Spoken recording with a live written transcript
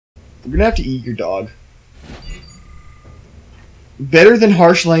We're gonna have to eat your dog. Better than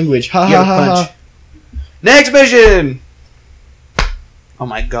harsh language. Ha ha ha ha. Next mission! Oh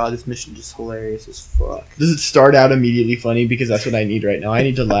my god, this mission is just hilarious as fuck. Does it start out immediately funny? Because that's what I need right now. I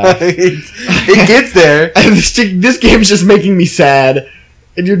need to laugh. It gets there. This game's just making me sad.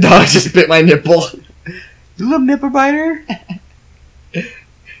 And your dog just bit my nipple. You little nipple biter?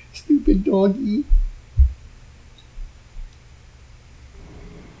 Stupid doggy.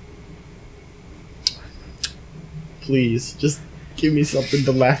 Please, just give me something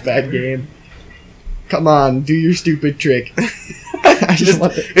to laugh at, game. Come on, do your stupid trick. I just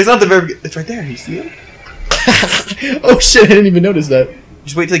want to... It's not the very... It's right there. You see him? Oh shit, I didn't even notice that.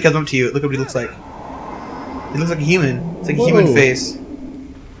 Just wait till he comes up to you. Look what he looks like. He looks like a human. It's like a human face.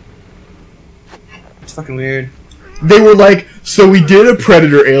 It's fucking weird. They were like, so we did a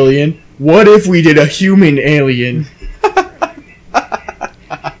predator alien. What if we did a human alien?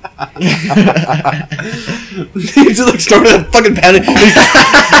 He just like started a fucking panic. You're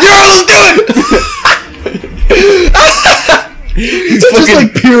almost doing it! He's fucking just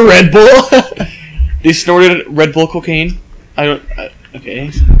like pure Red Bull. They snorted Red Bull cocaine. I don't. Okay.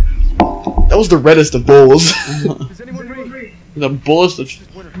 That was the reddest of bulls. The bullest of.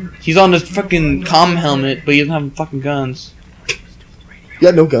 He's on this fucking comm helmet, but he doesn't have fucking guns. You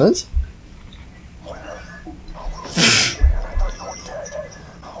got no guns?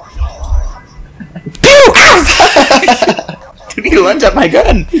 Pew! Ow! Dude, he lunged at my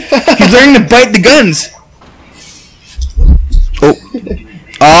gun. He's learning to bite the guns. Oh.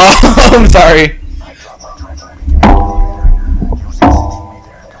 Oh, I'm sorry.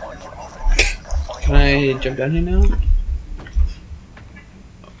 Can I jump down here now?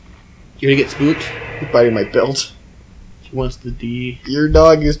 You ready to get spooked? You're biting my belt. He wants the D. Your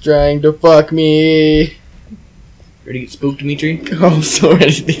dog is trying to fuck me. Ready to get spooked, Dimitri? Oh, I'm so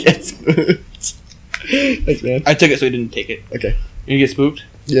ready to get spooked. Thanks, man. I took it so he didn't take it. Okay. You gonna get spooked?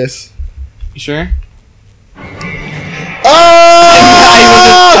 Yes. You sure? Oh!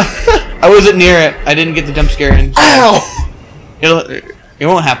 I wasn't near it. I didn't get the jump scare in. So Ow! It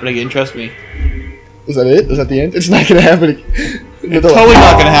won't happen again, trust me. Was that it? Was that the end? It's not gonna happen again. It's totally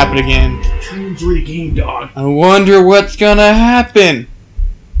not gonna happen again. Try and enjoy the game, dog. I wonder what's gonna happen.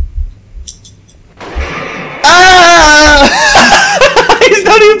 Ah! He's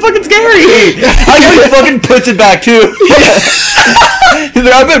not even fucking scary. I know he fucking puts it back too. He's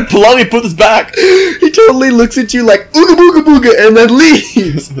like, I better politely put this back. He totally looks at you like ooga booga booga and then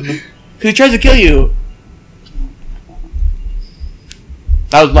leaves. Because he tries to kill you.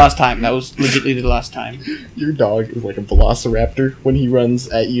 That was last time. That was legitimately the last time. Your dog is like a velociraptor when he runs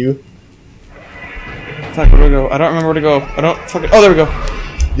at you. Fuck, where do I go? I don't remember where to go. I don't fucking. Oh, there we go.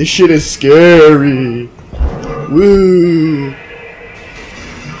 This shit is scary. Woo.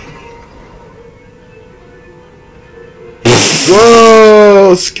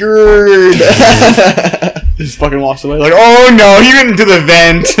 Whoa, screwed. He just fucking walks away like, oh no, he went into the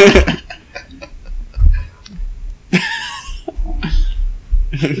vent.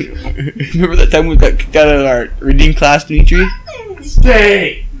 Remember that time we got kicked out of our reading class, Dimitri?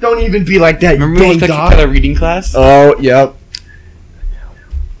 Stay. Don't even be like that. Remember when we got kicked out of reading class? Oh, yep.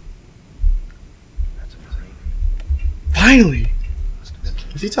 Finally.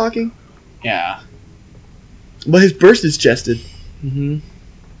 Is he talking? Yeah. But his burst is chested. Mm-hmm.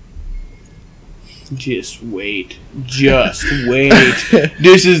 Just wait. Just wait.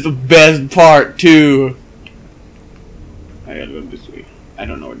 This is the best part, too. I gotta go this way. I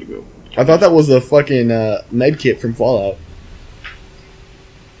don't know where to go. I thought that was a fucking med kit from Fallout.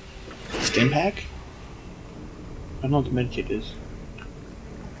 Stim pack? I don't know what the med kit is.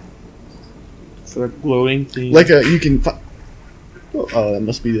 For a glowing thing. Like you can. Oh, that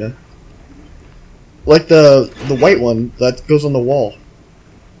must be the. Like the white one that goes on the wall.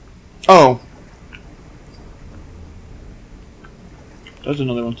 Oh. There's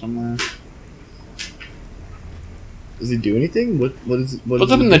another one somewhere. Does he do anything? What is it?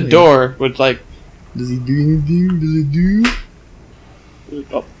 What's up in the door? What's like? Does he do anything? Does it do?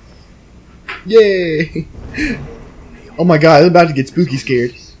 Oh. Yay! Oh my god, I'm about to get spooky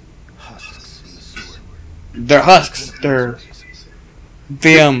scared. They're husks. They're.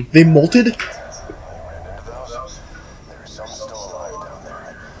 They molted?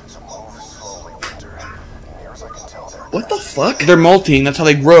 What the fuck? They're molting. That's how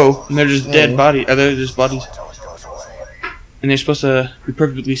they grow, and they're just dead bodies. They're just bodies. And they're supposed to be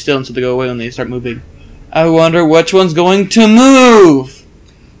perfectly still until they go away when they start moving. I wonder which one's going to move.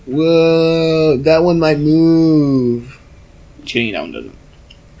 Whoa, that one might move. Kidding, that one doesn't.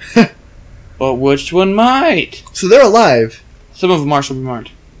 But which one might? So they're alive. Some of them are, some of them aren't.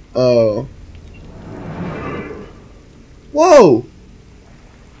 Oh. Whoa!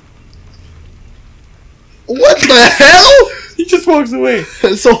 What the hell? He just walks away.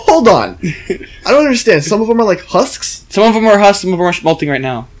 So hold on. I don't understand. Some of them are like husks? Some of them are husks, some of them are melting right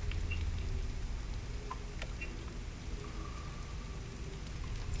now.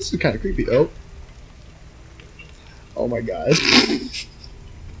 This is kind of creepy. Oh. Oh my god.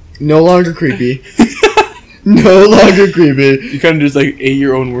 No longer creepy. No longer creepy. You kind of just like ate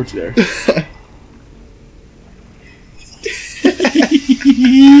your own words there.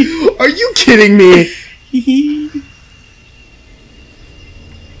 Are you kidding me?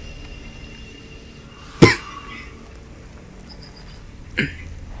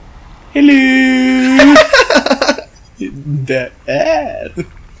 Hello. That ass.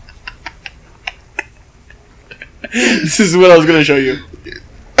 This is what I was gonna show you.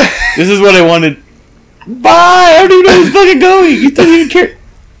 This is what I wanted. Bye! I don't even know who's fucking going! He doesn't even care.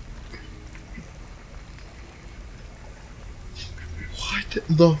 What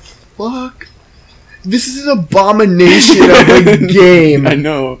the fuck? This is an abomination of a game. I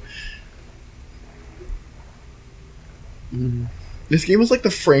know. This game is like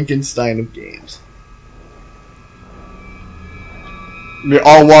the Frankenstein of games. They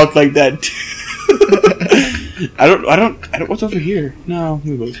all walk like that. I don't. What's over here? No, let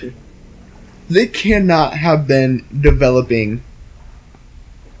me go here. They cannot have been developing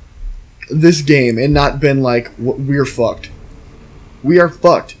this game and not been like, we're fucked. We are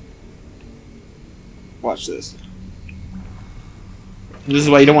fucked. Watch this. This is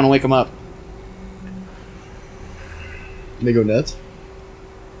why you don't want to wake them up. They go nuts.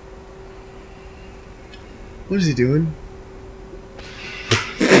 What is he doing?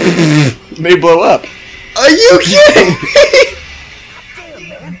 They blow up. Are you kidding me? Damn,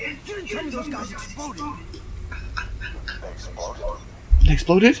 man. You didn't tell me those guys exploded. They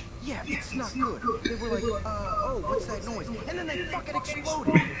exploded? Yeah, it's not good. They were like, oh, what's that noise? And then they fucking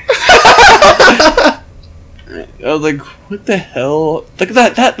exploded. I was like, what the hell? Look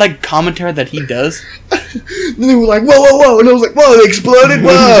at that like commentary that he does. Then they were like, whoa, whoa, whoa. And I was like, whoa, they exploded?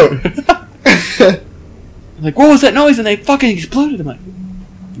 Whoa. Like, what was that noise? And they fucking exploded. I'm like,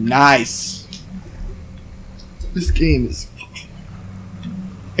 nice. This game is...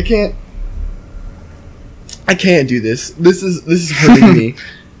 I can't do this. This is hurting me.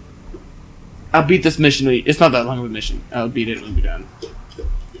 I'll beat this mission. It's not that long of a mission. I'll beat it and we'll be done.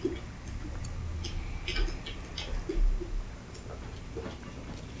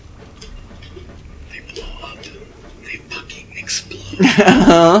 They blow up. They fucking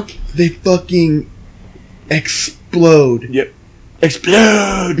explode. They fucking explode. Yep.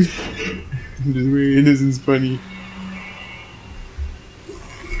 Explode! This is funny.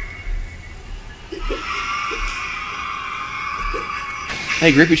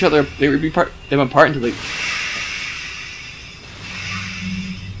 They rip each other. They rip them apart until they.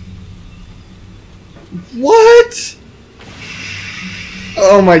 What?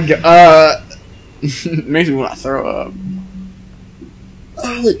 Oh my god. Makes me want to throw up.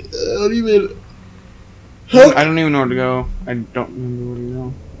 Oh, like, I don't even. I don't even know where to go. I don't remember where to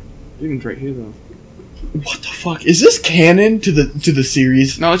go. It's right here though. What the fuck? Is this canon to the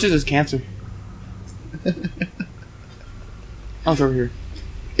series? No, it's just his cancer. Oh, it's over here.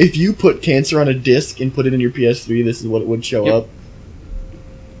 If you put cancer on a disc and put it in your PS3, this is what it would show up.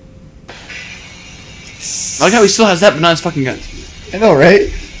 I like how he still has that, but not his fucking guns. I know, right?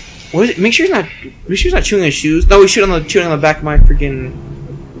 What is it? Make sure he's not chewing his shoes. No, he's chewing on the back of my freaking.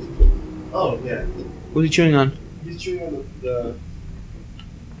 Oh yeah. What's he chewing on? He's chewing on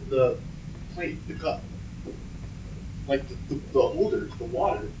the plate, the cup, like the holders, the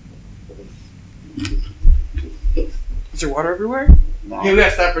water. Is there water everywhere? No. Hey, we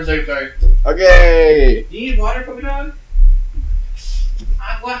gotta stop for a second. Sorry. Okay. Do you need water, puppy dog?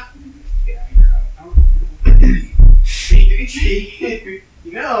 Aqua. Yeah,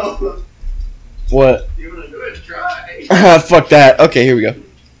 you know. What? You wanna do it? Try. Fuck that. Okay, here we go.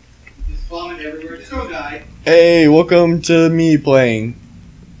 Just vomit everywhere. Just don't die. Hey, welcome to me playing.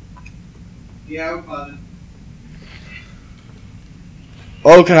 Yeah, we're pausing.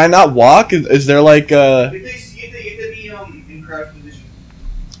 Oh, can I not walk? Is there like If they see it, they get to be in crouch position.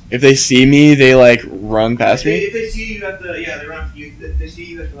 if they see me, they like run past me? If they see you, have to they run for you. If they see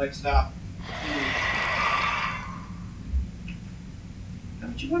you, have to like stop. Is that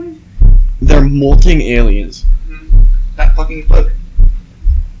what you wanted? They're molting aliens. That fucking fuck.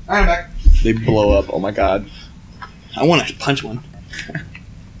 Alright, I'm back. They blow up. Oh my god. I want to punch one.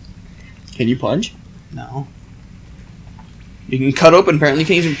 Can you punch? No. You can cut open. Apparently, you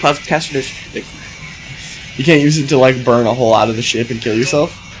can't use a plastic caster. You can't use it to like burn a hole out of the ship and kill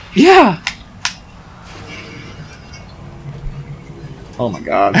yourself? Yeah. Oh my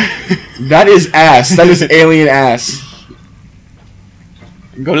god. That is ass. That is alien ass.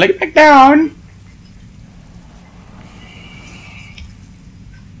 Go lay back down.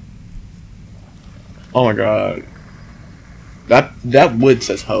 Oh my god. That wood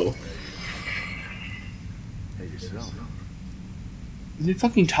says ho. Hey, yourself. Is he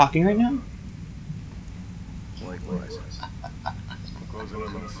fucking talking right now? Likewise. We're closing in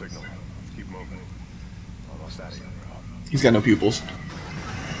on the signal. Let's keep moving. Almost out of here, bro. He's got no pupils.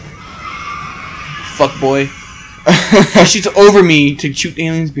 Fuck boy. He shoots over me to shoot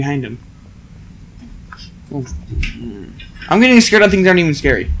aliens behind him. Oh. I'm getting scared on things that aren't even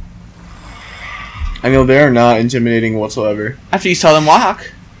scary. I know they are not intimidating whatsoever. After you saw them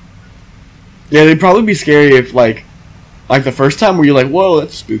walk. Yeah, they'd probably be scary if like the first time where you're like, whoa,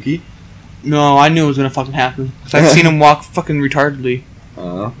 that's spooky. No, I knew it was gonna fucking happen. Cause I've seen him walk fucking retardedly.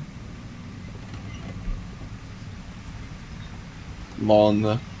 Mall on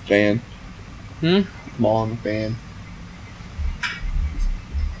the fan. Hmm? Mall on the fan.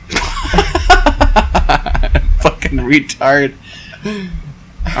 Fucking retard.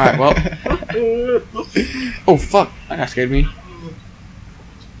 Alright, well. Oh, fuck. That scared me.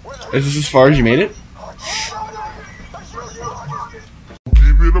 Is this as far as you made it?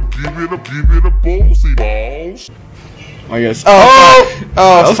 Give it a ballsy balls. I guess. Oh,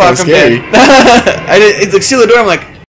 that was fuck, kinda I'm scary. dead. It's like, seal the door, I'm like,